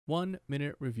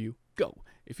1-minute review, go!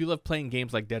 If you love playing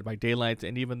games like Dead by Daylight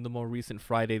and even the more recent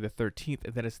Friday the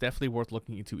 13th, then it's definitely worth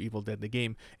looking into Evil Dead the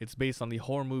game. It's based on the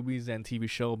horror movies and TV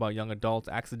show about young adults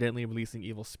accidentally releasing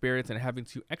evil spirits and having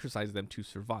to exorcise them to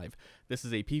survive. This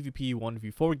is a PvP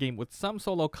 1v4 game with some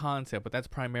solo content, but that's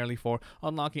primarily for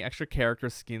unlocking extra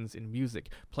characters, skins, and music.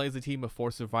 Play as a team of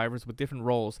 4 survivors with different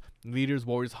roles: leaders,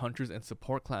 warriors, hunters, and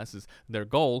support classes. Their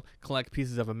goal: collect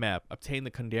pieces of a map, obtain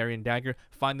the Kandarian dagger,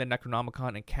 find the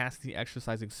Necronomicon, and cast the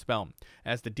exorcising spell.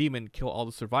 As the demon, kill all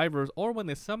the survivors, or when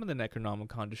they summon the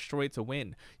Necronomicon, destroy it to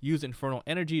win. Use infernal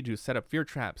energy to set up fear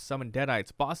traps, summon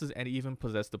deadites, bosses, and even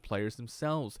possess the players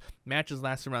themselves. Matches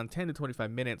last around 10 to 25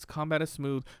 minutes, combat is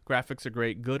smooth, graphics are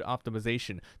great, good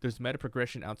optimization. There's meta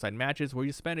progression outside matches where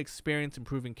you spend experience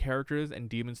improving characters and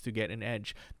demons to get an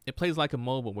edge. It plays like a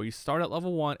MOBA where you start at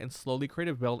level 1 and slowly create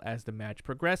a build as the match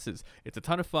progresses. It's a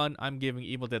ton of fun. I'm giving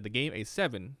Evil Dead the game a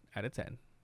 7 out of 10.